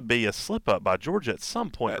there's got to be a slip-up by Georgia at some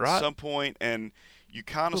point, right? At some point, and you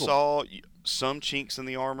kind of saw some chinks in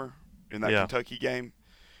the armor in that Kentucky game.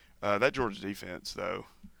 That Georgia defense, though,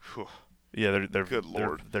 whew, yeah, they're good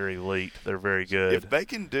Lord, they're elite. They're very good.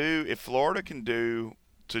 If Florida can do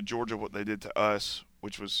to Georgia what they did to us,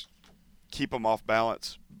 which was keep them off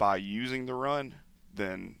balance by using the run,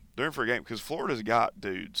 then they're in for a game because Florida's got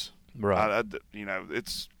dudes. Right.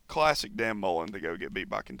 It's classic Dan Mullen to go get beat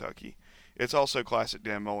by Kentucky. It's also classic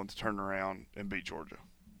Dan Mullen to turn around and beat Georgia.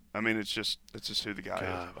 I mean, it's just who the guy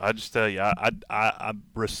is. I just tell you, I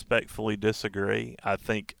respectfully disagree. I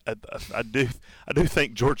think I do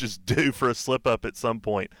think Georgia's due for a slip up at some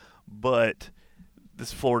point, but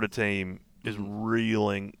this Florida team is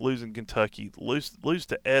reeling, losing Kentucky, lose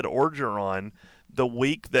to Ed Orgeron the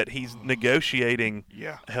week that he's negotiating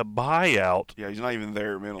a buyout. Yeah, he's not even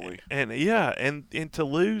there mentally. And to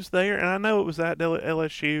lose there, and I know it was at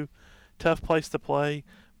LSU, tough place to play,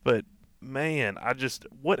 but man,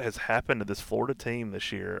 what has happened to this Florida team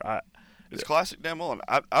this year? It's classic Dan Mullen.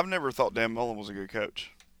 I've never thought Dan Mullen was a good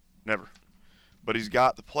coach, never, but he's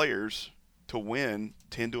got the players to win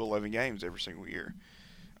 10 to 11 games every single year.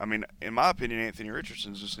 I mean, in my opinion, Anthony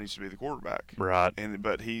Richardson just needs to be the quarterback. Right.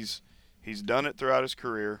 But he's done it throughout his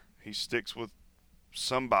career. He sticks with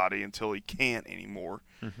somebody until he can't anymore.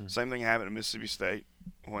 Mm-hmm. Same thing happened at Mississippi State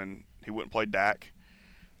when he wouldn't play Dak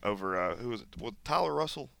over who was it? Was Tyler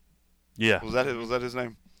Russell? Yeah. Was that his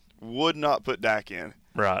name? Would not put Dak in.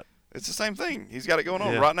 Right. It's the same thing. He's got it going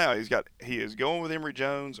on right now. He is going with Emory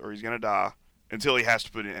Jones or he's going to die until he has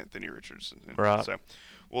to put in Anthony Richardson. Right. So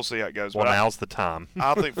we'll see how it goes. Well, now's the time.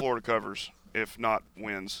 I think Florida covers, if not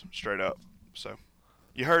wins straight up. So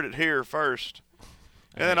you heard it here first.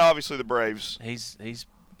 And then obviously the Braves. He's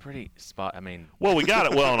pretty spot. I mean, well, we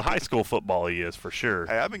got it. Well, in high school football, he is for sure.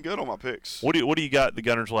 Hey, I've been good on my picks. What do you got the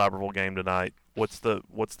Guntersville-Albertville game tonight? What's the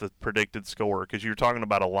predicted score? Because you're talking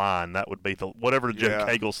about a line. That would be whatever Jim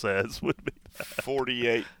Cagle says would be.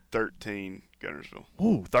 48-13 Guntersville.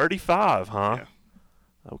 Ooh, 35, huh? Yeah.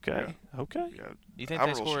 Okay. Yeah. Okay. Yeah. You think I'm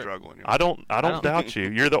they real score? Struggling. I don't doubt you.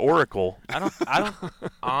 You're the oracle. I don't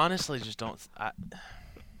honestly just don't.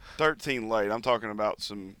 13 late. I'm talking about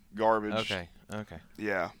some garbage. Okay.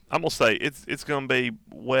 Yeah. I'm gonna say it's gonna be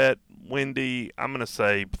wet, windy. I'm gonna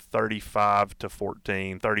say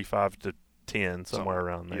 35-14, 35-10, somewhere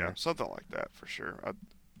around there. Yeah, something like that for sure.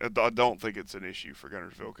 I don't think it's an issue for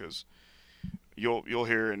Guntersville because you'll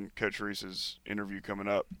hear in Coach Reese's interview coming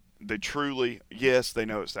up. They truly, yes, they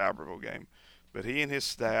know it's the Albertville game, but he and his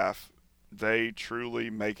staff, they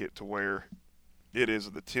truly make it to where it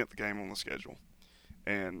is the 10th game on the schedule,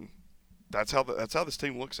 and that's how this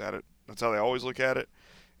team looks at it. That's how they always look at it,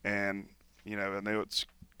 and I know it's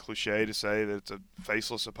cliche to say that it's a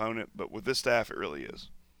faceless opponent, but with this staff, it really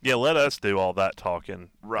is. Yeah, let us do all that talking,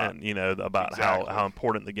 right? And about how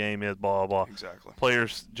important the game is, blah blah. Exactly.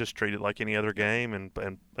 Players just treat it like any other game, and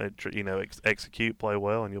execute, play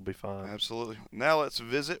well, and you'll be fine. Absolutely. Now let's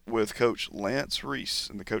visit with Coach Lance Reese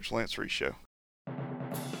in the Coach Lance Reese Show.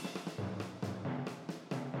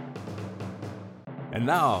 And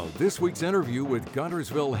now, this week's interview with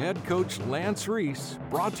Guntersville head coach Lance Reese,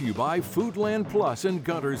 brought to you by Foodland Plus in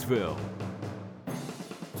Guntersville.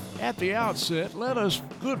 At the outset, let us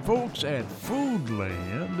good folks at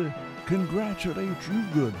Foodland congratulate you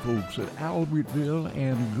good folks at Albertville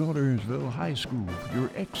and Guntersville High School for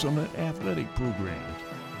your excellent athletic programs.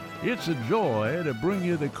 It's a joy to bring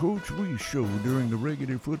you the Coach Reese Show during the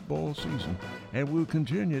regular football season, and we'll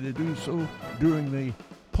continue to do so during the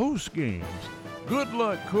post games. Good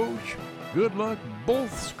luck, Coach. Good luck,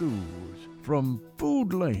 both schools. From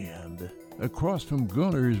Foodland, across from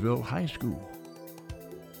Guntersville High School.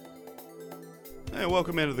 Hey,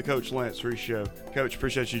 welcome into the Coach Lance Reese Show. Coach,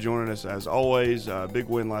 appreciate you joining us as always. Big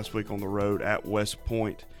win last week on the road at West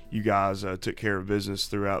Point. You guys took care of business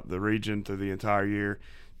throughout the region through the entire year.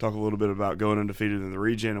 Talk a little bit about going undefeated in the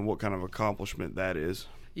region and what kind of accomplishment that is.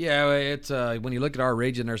 Yeah, it's when you look at our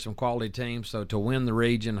region, there's some quality teams. So to win the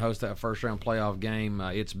region, host that first-round playoff game,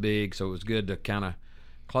 it's big. So it was good to kind of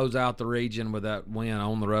close out the region with that win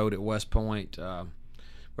on the road at West Point.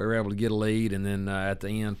 We're we were able to get a lead, and then at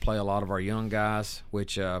the end play a lot of our young guys,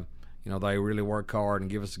 which they really work hard and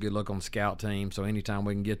give us a good look on the scout team. So anytime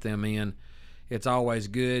we can get them in, it's always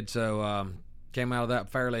good. So came out of that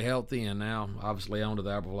fairly healthy, and now obviously on to the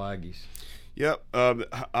Albertville Aggies. Yep.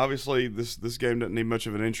 Obviously, this game doesn't need much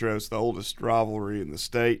of an intro. It's the oldest rivalry in the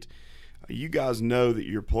state. You guys know that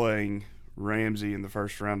you're playing Ramsey in the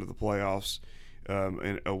first round of the playoffs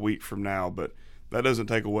in a week from now, but that doesn't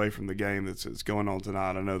take away from the game that's going on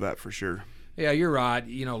tonight. I know that for sure. Yeah, you're right.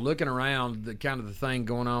 Looking around, the thing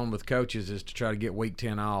going on with coaches is to try to get Week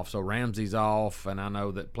 10 off. So Ramsey's off, and I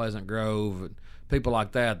know that Pleasant Grove and people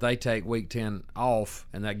like that, they take Week 10 off,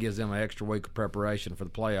 and that gives them an extra week of preparation for the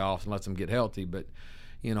playoffs and lets them get healthy. But,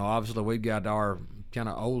 obviously we've got our kind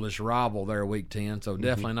of oldest rival there Week 10, so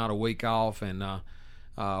definitely not a week off, and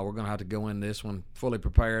we're going to have to go in this one fully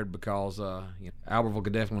prepared because Albertville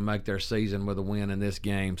could definitely make their season with a win in this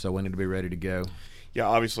game, so we need to be ready to go. Yeah,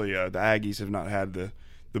 obviously the Aggies have not had the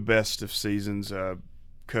best of seasons.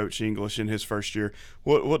 Coach English in his first year,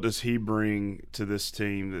 what does he bring to this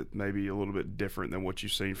team that may be a little bit different than what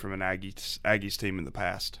you've seen from an Aggies team in the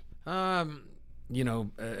past?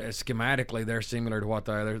 Schematically, they're similar to what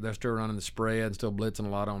they're still running the spread and still blitzing a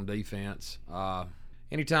lot on defense.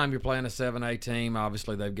 Anytime you're playing a 7A team,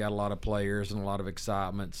 obviously they've got a lot of players and a lot of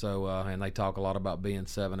excitement. So and they talk a lot about being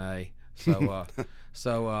 7A.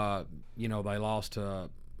 So they lost to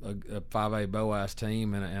a 5A Boas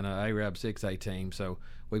team and an Arab 6A team. So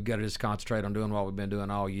we've got to just concentrate on doing what we've been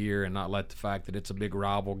doing all year and not let the fact that it's a big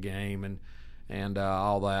rival game and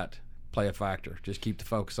all that play a factor. Just keep the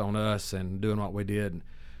focus on us and doing what we did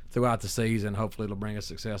throughout the season. Hopefully it'll bring us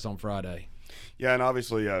success on Friday. Yeah, and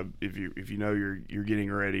obviously if you know you're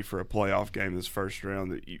getting ready for a playoff game this first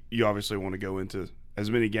round, that you obviously want to go into as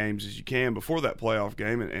many games as you can before that playoff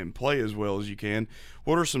game and play as well as you can.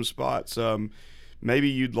 What are some spots maybe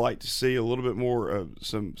you'd like to see a little bit more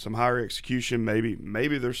some higher execution?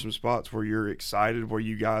 Maybe there's some spots where you're excited where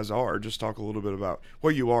you guys are. Just talk a little bit about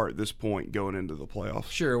where you are at this point going into the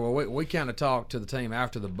playoffs. Sure. Well, we kind of talked to the team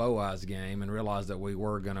after the Boas game and realized that we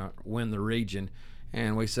were going to win the region.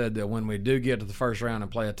 And we said that when we do get to the first round and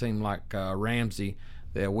play a team like Ramsey,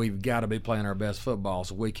 that we've got to be playing our best football,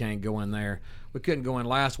 so we can't go in there. We couldn't go in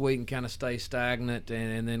last week and kind of stay stagnant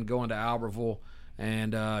and then go into Albertville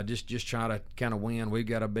and just try to kind of win. We've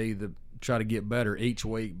got to try to get better each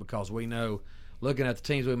week because we know, looking at the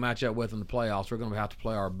teams we match up with in the playoffs, we're going to have to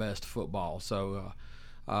play our best football. So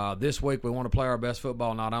this week we want to play our best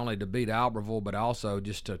football, not only to beat Albertville, but also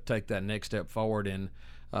just to take that next step forward in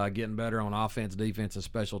getting better on offense, defense, and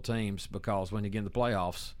special teams, because when you get in the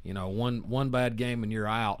playoffs, one bad game and you're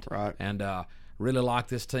out. Right. And really like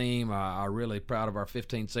this team. I'm really proud of our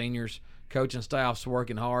 15 seniors. Coaching staff's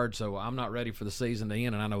working hard, so I'm not ready for the season to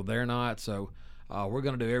end, and I know they're not. So we're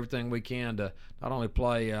going to do everything we can to not only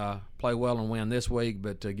play well and win this week,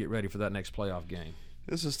 but to get ready for that next playoff game.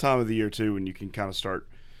 This is time of the year, too, when you can kind of start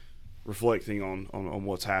reflecting on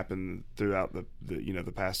what's happened throughout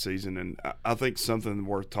the past season, and I think something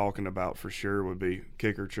worth talking about for sure would be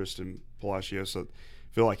kicker Tristan Palacios. I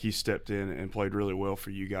feel like he stepped in and played really well for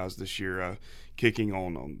you guys this year, kicking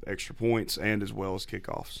on extra points and as well as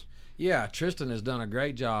kickoffs. Yeah, Tristan has done a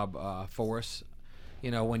great job for us.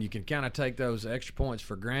 When you can kind of take those extra points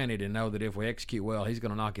for granted and know that if we execute well, he's going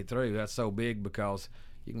to knock it through. That's so big because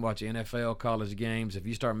you can watch NFL, college games. If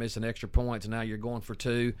you start missing extra points and now you're going for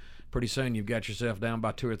two, pretty soon you've got yourself down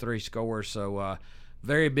by 2 or 3 scores. So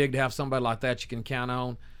very big to have somebody like that you can count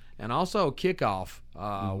on. And also kickoff.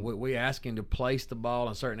 We ask him to place the ball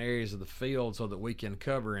in certain areas of the field so that we can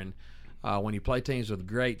cover. And when you play teams with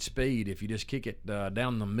great speed, if you just kick it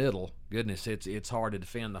down the middle, goodness, it's hard to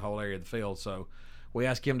defend the whole area of the field. So we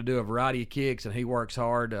ask him to do a variety of kicks, and he works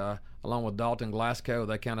hard along with Dalton Glasgow.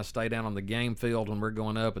 They kind of stay down on the game field when we're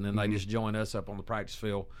going up, and then they just join us up on the practice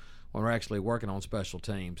field when we're actually working on special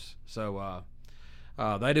teams. So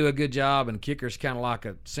they do a good job, and kicker's kind of like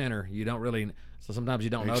a center. You don't really – so sometimes you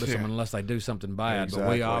don't notice them unless they do something bad.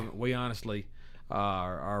 Exactly. But we honestly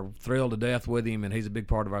are thrilled to death with him, and he's a big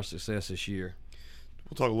part of our success this year.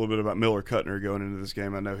 We'll talk a little bit about Miller Kuttner going into this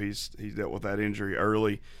game. I know he's dealt with that injury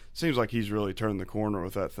early. Seems like he's really turned the corner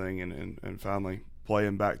with that thing and finally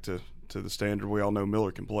playing back to the standard we all know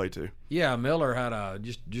Miller can play to. Yeah, Miller had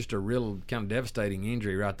just a real kind of devastating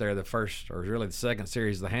injury right there the first, or really the second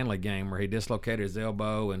series of the Hanley game, where he dislocated his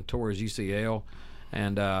elbow and tore his UCL.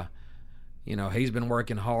 And, he's been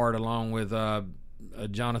working hard along with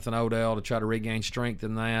Jonathan Odell to try to regain strength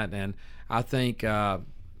in that. And I think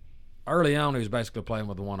early on he was basically playing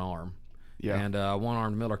with one arm. Yeah. And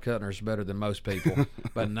one-armed Miller Kuttner is better than most people.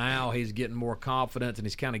 But now he's getting more confidence, and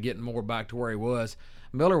he's kind of getting more back to where he was.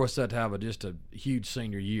 Miller was set to have just a huge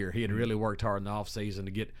senior year. He had really worked hard in the offseason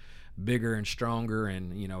to get bigger and stronger,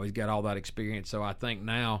 and, he's got all that experience. So I think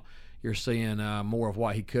now you're seeing more of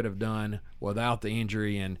what he could have done without the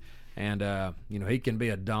injury, and he can be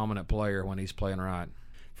a dominant player when he's playing right.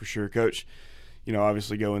 For sure, Coach.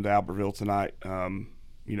 Obviously going to Albertville tonight,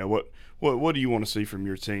 what do you want to see from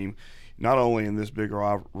your team, not only in this big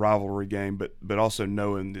rivalry game, but also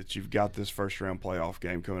knowing that you've got this first-round playoff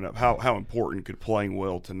game coming up? How important could playing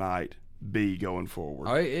well tonight be going forward?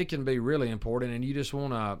 Oh, it can be really important, and you just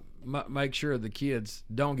want to make sure the kids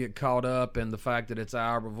don't get caught up in the fact that it's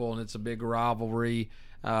Albertville and it's a big rivalry.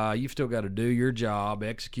 You've still got to do your job,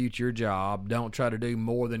 execute your job. Don't try to do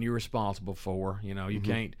more than you're responsible for.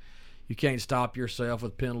 You can't stop yourself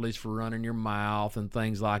with penalties for running your mouth and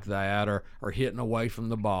things like that, or hitting away from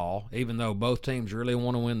the ball. Even though both teams really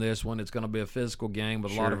want to win this one, it's going to be a physical game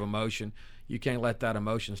with a lot of emotion. You can't let that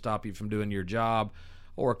emotion stop you from doing your job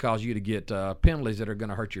or cause you to get penalties that are going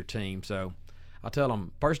to hurt your team. So I tell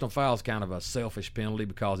them personal foul is kind of a selfish penalty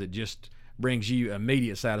because it just brings you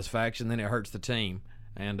immediate satisfaction, then it hurts the team.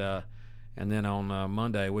 And then on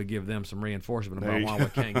Monday we give them some reinforcement about why we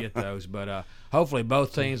can't get those. But hopefully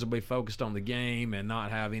both teams will be focused on the game and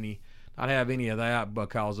not have any of that,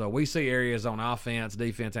 because we see areas on offense,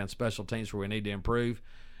 defense, and special teams where we need to improve.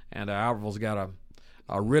 And Albertville's got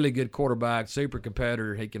a really good quarterback, super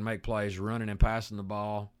competitor. He can make plays running and passing the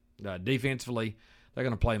ball. Defensively, they're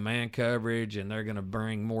going to play man coverage, and they're going to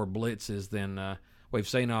bring more blitzes than we've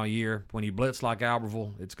seen all year. When you blitz like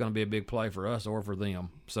Albertville, it's going to be a big play for us or for them.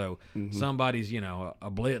 So somebody's, a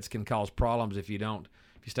blitz can cause problems if you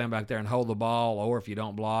stand back there and hold the ball, or if you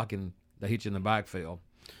don't block and they hit you in the backfield.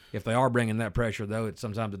 If they are bringing that pressure, though,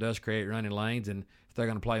 sometimes it does create running lanes, and if they're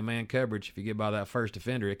going to play man coverage, if you get by that first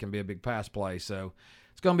defender, it can be a big pass play. So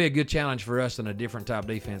it's going to be a good challenge for us and a different type of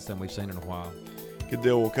defense than we've seen in a while. Good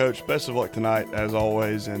deal. Well, Coach, best of luck tonight, as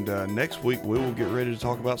always. And next week, we will get ready to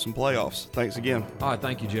talk about some playoffs. Thanks again. All right.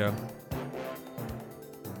 Thank you, Joe.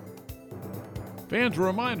 Fans, a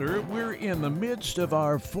reminder, we're in the midst of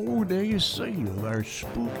our 4-day sale, our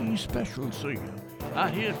spooky special sale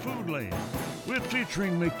out here at Foodland. We're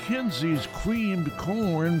featuring McKenzie's creamed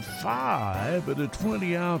corn, 5 at a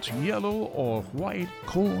 20-ounce yellow or white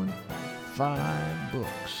corn, $5.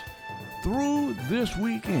 Through this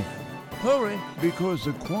weekend. Hurry, because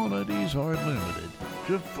the quantities are limited.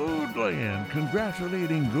 To Foodland,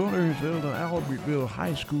 congratulating Guntersville and Albertville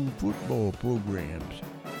High School football programs.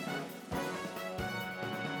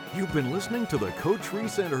 You've been listening to the Coach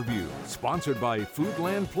Reese interview, sponsored by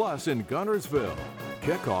Foodland Plus in Guntersville.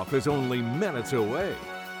 Kickoff is only minutes away.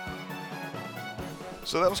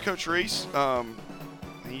 So that was Coach Reese.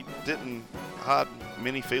 He didn't hide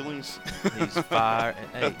many feelings. He's fired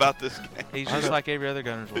about this game. He's just like every other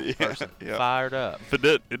Guntersville person, fired up.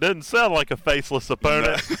 It doesn't sound like a faceless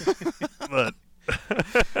opponent, but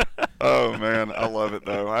oh man, I love it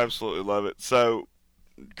though. I absolutely love it. So,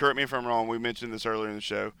 correct me if I'm wrong. We mentioned this earlier in the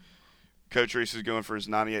show. Coach Reese is going for his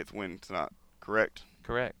 98th win tonight. Correct.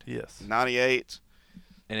 Correct. Yes. 98.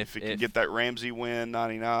 And if he can get that Ramsey win,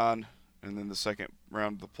 99, and then the second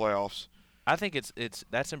round of the playoffs. I think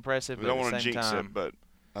that's impressive. We don't want to jinx it, but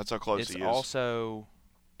that's how close he is. It's also,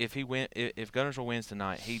 if Guntersville wins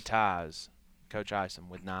tonight, he ties Coach Isom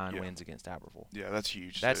with 9 wins against Albertville. Yeah, that's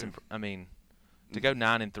huge. That's to go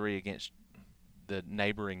 9-3 against the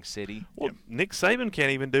neighboring city. Well, Nick Saban can't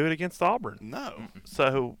even do it against Auburn. No.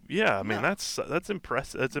 So that's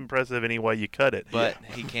impressive. That's impressive any way you cut it. But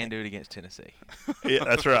he can do it against Tennessee. Yeah,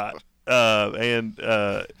 that's right.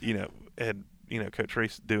 Coach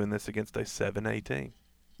Reese doing this against a 7A team.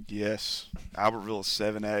 Yes, Albertville is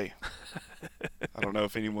 7A. I don't know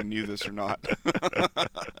if anyone knew this or not.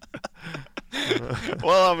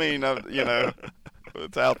 Well, I mean,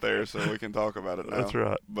 it's out there, so we can talk about it now. That's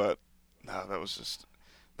right. But no, that was just.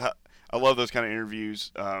 I love those kind of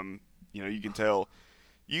interviews. You can tell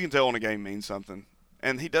when a game means something,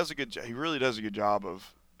 and he does a good. He really does a good job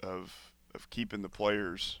of keeping the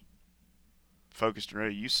players focused and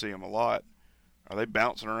ready. You see them a lot. Are they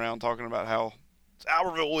bouncing around talking about how it's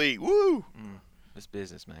Albertville League? Woo! It's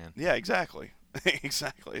business, man. Yeah, exactly.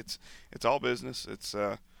 Exactly. It's all business. It's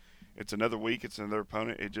another week. It's another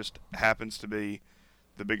opponent. It just happens to be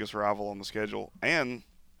the biggest rival on the schedule, and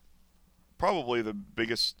probably the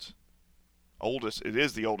oldest. It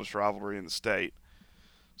is the oldest rivalry in the state.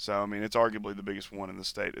 So I mean, it's arguably the biggest one in the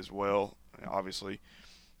state as well. Obviously,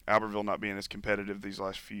 Albertville not being as competitive these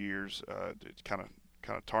last few years, it kind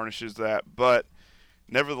of tarnishes that, but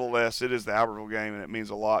nevertheless, it is the Albertville game, and it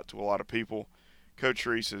means a lot to a lot of people. Coach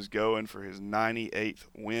Reese is going for his 98th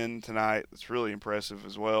win tonight. That's really impressive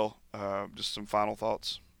as well. Just some final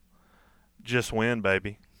thoughts. Just win,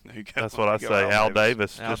 baby. That's what I say. Al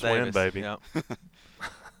Davis. Just win, baby. Yep.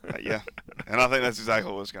 Yeah, and I think that's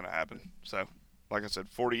exactly what's going to happen. So, like I said,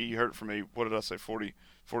 40, you heard it from me. What did I say, 48-13?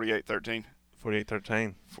 48-13.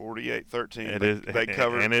 48-13. It is, they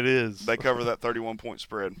cover, and it is. They cover that 31-point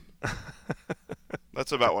spread.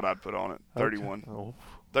 That's about what I'd put on it, 31. Okay. Oh.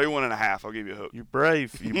 31 and a half. I'll give you a hook. You're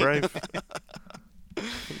brave. You're brave.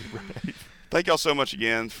 Thank y'all so much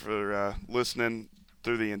again for listening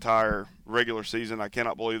through the entire regular season. I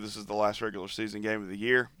cannot believe this is the last regular season game of the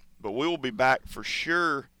year. But we will be back for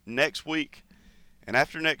sure next week. And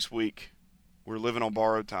after next week, we're living on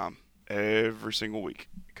borrowed time every single week,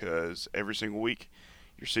 because every single week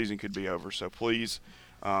your season could be over. So please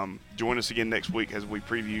join us again next week as we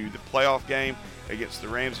preview the playoff game against the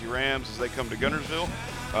Ramsey Rams as they come to Guntersville.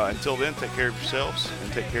 Until then, take care of yourselves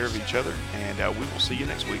and take care of each other, and we will see you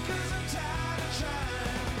next week.